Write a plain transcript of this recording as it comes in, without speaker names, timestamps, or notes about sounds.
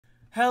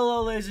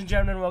Hello ladies and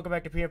gentlemen, welcome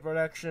back to Peanut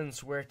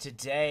Productions, where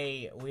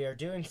today we are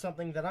doing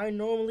something that I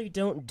normally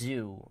don't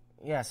do.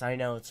 Yes, I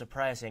know, it's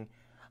surprising.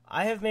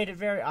 I have made it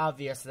very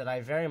obvious that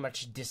I very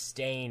much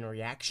disdain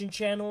reaction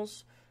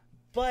channels,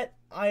 but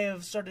I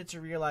have started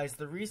to realize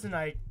the reason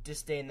I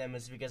disdain them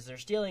is because they're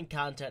stealing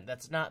content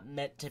that's not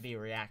meant to be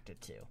reacted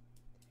to.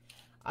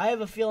 I have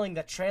a feeling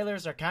that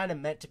trailers are kind of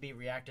meant to be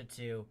reacted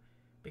to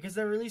because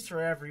they're released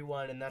for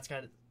everyone, and that's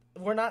kind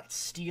of... We're not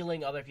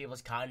stealing other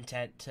people's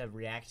content to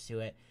react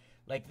to it.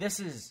 Like, this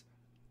is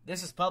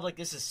public.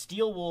 This is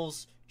Steel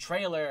Wool's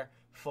trailer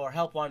for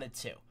Help Wanted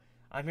 2.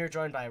 I'm here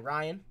joined by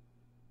Ryan.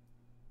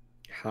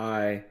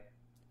 Hi.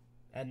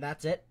 And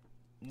that's it.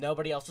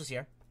 Nobody else is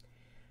here.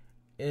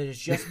 It is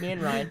just me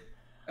and Ryan.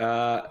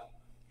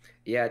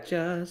 Yeah,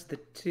 just the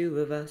two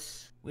of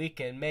us. We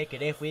can make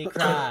it if we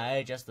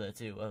cry, just the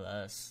two of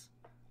us.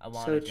 I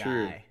want to die.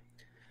 True.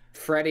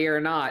 Freddy or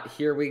not,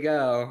 here we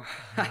go.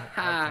 Okay,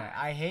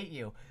 I hate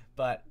you,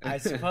 but I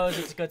suppose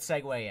it's a good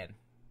segue in.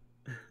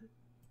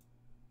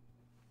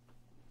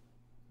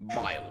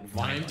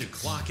 Time to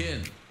clock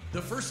in.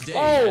 The first day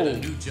at a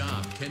new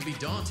job can be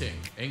daunting,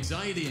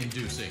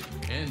 anxiety-inducing,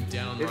 and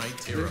downright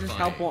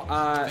terrifying.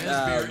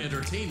 Fazbear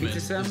Entertainment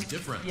is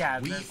different. Yeah,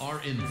 we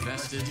are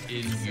invested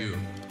in you.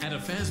 At a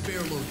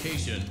Fazbear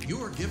location,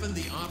 you are given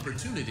the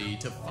opportunity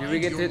to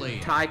find your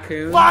lane.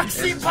 Tycoon?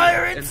 Foxy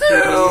Pirate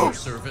 2!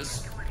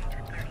 Service,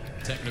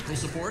 technical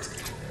support,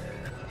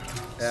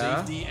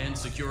 safety and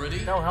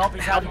security. No help,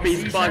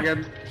 he's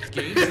bugging.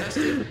 Game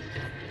testing.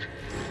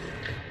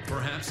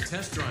 Perhaps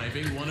test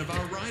driving one of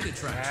our ride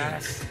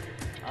attractions. Yes.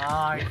 Oh,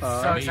 I'm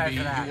so excited Maybe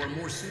for that. you are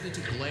more suited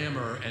to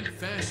glamour and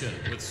fashion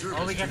with service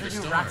Oh, we get to to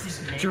the do stars.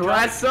 Roxy's makeup.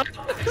 Dress up!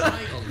 Try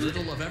a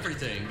little of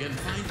everything and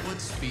find what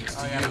speaks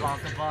to Oh yeah, you.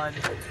 Bonka Bun.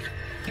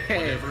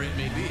 Whatever it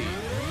may be,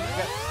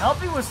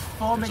 Helpy was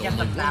foaming there's at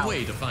the only one mouth.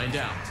 way to find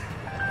out.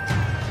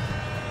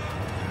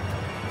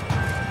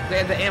 They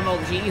had the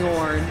MLG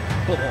horn.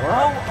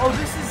 Oh,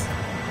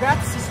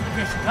 that's System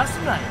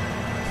Custom Night.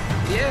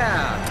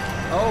 Yeah.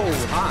 Oh,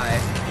 hi.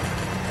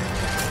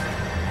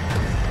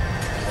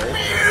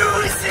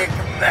 Music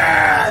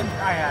Man!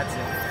 I had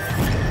to.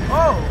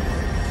 Oh!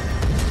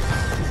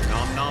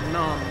 Nom nom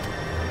nom.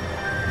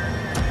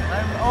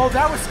 Oh,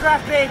 that was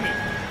Scrap Baby!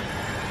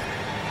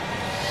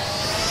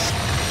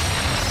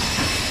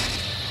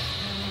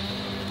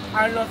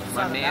 I don't know if it's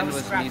My man was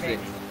was Scrap music.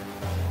 Baby.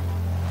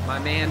 My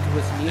man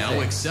was music. Now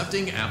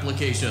accepting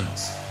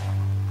applications.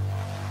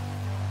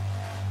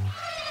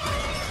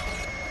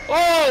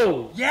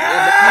 Oh!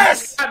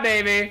 Yes! Yeah,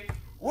 baby.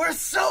 We're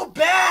so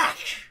back!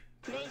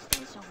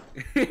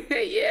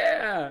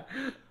 Yeah.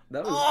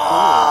 That was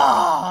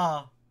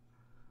Oh! cool.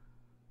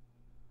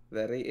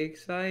 Very Oh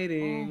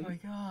exciting. my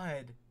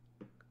god.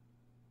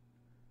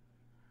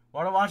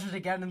 Want to watch it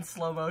again in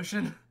slow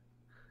motion?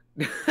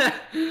 Sure.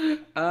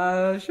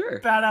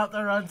 Bat out the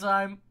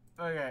runtime.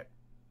 Okay.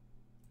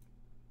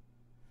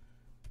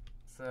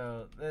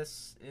 So,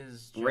 this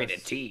is just...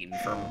 Rated teen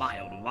for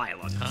mild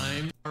violence.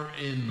 Time are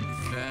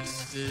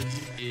invested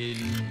in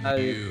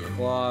you.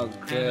 Clock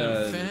At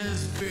a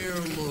Fazbear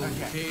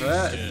location,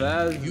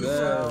 Fazbear. you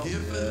are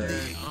given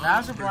the That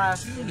was a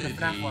blast in the opportunity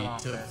FNAF one to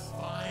office.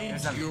 find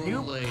There's a your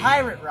new lane.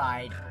 pirate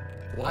ride.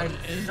 What I'm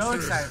so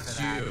excited interests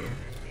for that. you?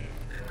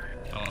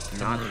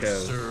 Customer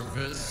Nachos.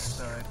 service,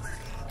 So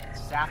it's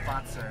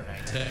Staffbot survey.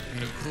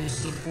 technical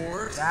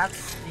support,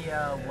 That's the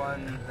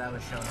one that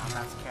was shown off.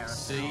 That's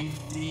Carousel.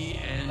 safety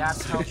and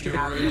That's helping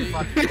having a security,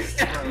 fucking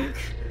stroke.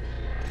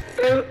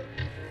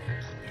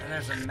 And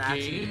there's a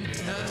matching game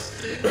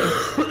testing,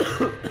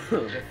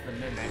 with the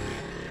mimic.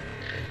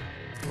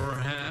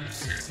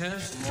 perhaps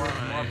test More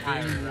pirate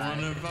driving ride.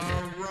 one of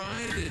our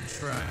ride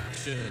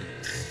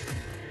attractions.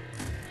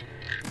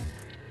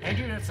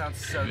 Andrew, that sounds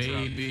so drunk.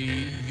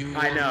 Maybe you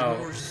I know. are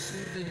more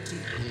suited to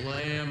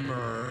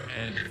glamour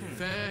and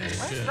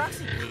fashion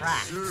Roxy with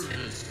cracked?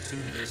 service to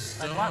the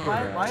stars.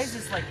 Like, why is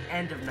this like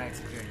end of night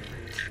security?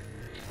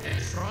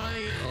 Try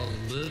a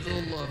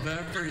little of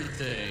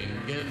everything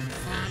and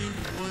find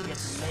what Get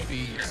to make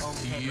your speaks own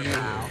to paper you.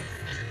 now.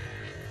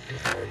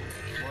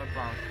 More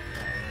bunk.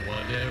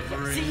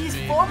 Whatever See, it he's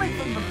may forming be,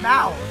 from the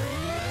mouth.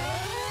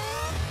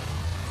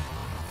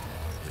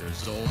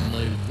 there's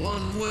only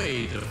one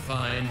way to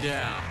find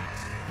out.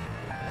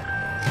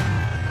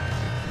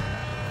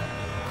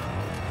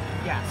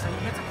 Yeah, so you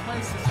get to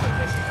play System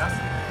Mission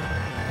Custom.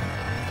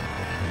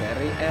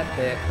 Very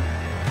epic.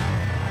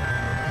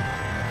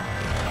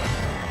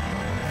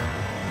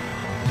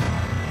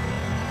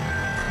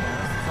 Yeah,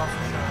 this is also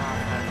showing off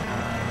that,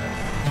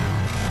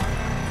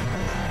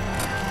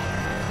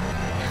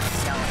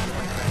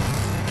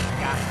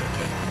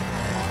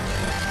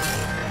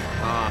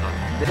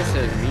 This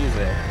is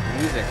music.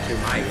 Music to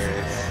my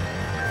ears.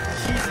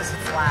 Jesus,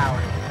 it's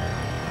loud.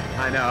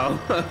 I know.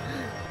 And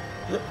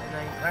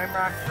then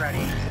Glamrock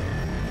Freddy.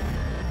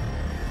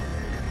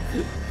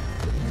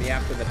 Me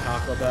after the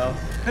Taco Bell.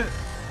 I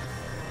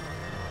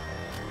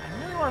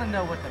really want to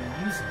know what the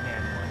Music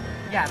Man one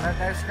is. Yeah,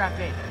 there's Scrap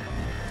Baby. I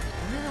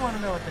really want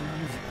to know what the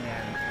Music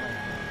Man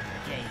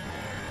like, game is.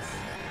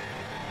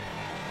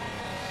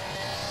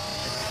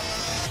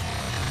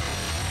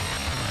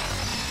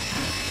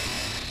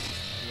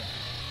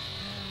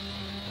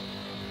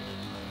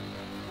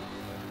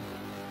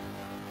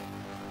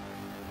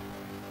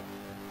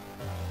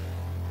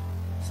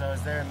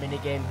 was there a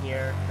minigame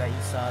here that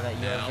you saw that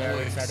you were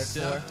very excited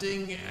for?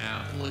 Accepting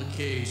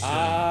applications.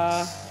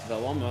 The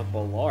one with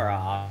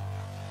Ballora.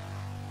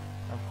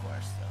 Of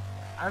course.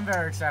 I'm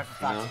very excited for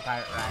Foxy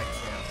Pirate Ride,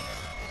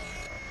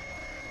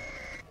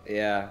 too.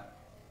 Yeah.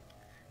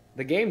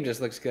 The game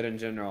just looks good in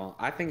general.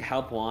 I think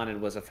Help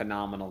Wanted was a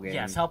phenomenal game.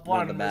 Yes, Help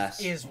Wanted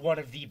is one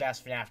of the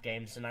best FNAF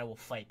games, and I will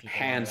fight people.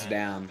 Hands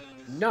down.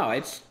 No,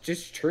 it's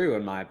just true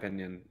in my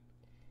opinion.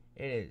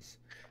 It is.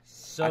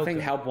 So I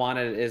think Help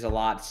Wanted is a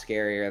lot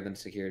scarier than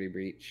Security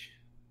Breach.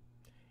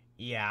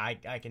 Yeah,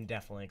 I can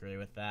definitely agree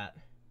with that.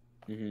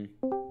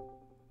 Mm-hmm.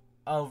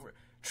 Oh,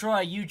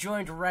 Troy, you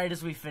joined right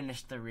as we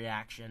finished the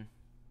reaction.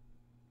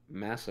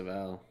 Massive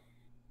L.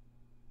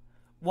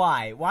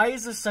 Why? Why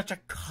is this such a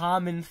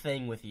common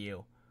thing with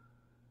you?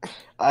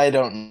 I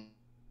don't.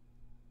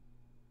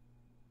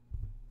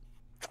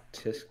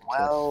 Tisk.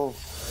 Well.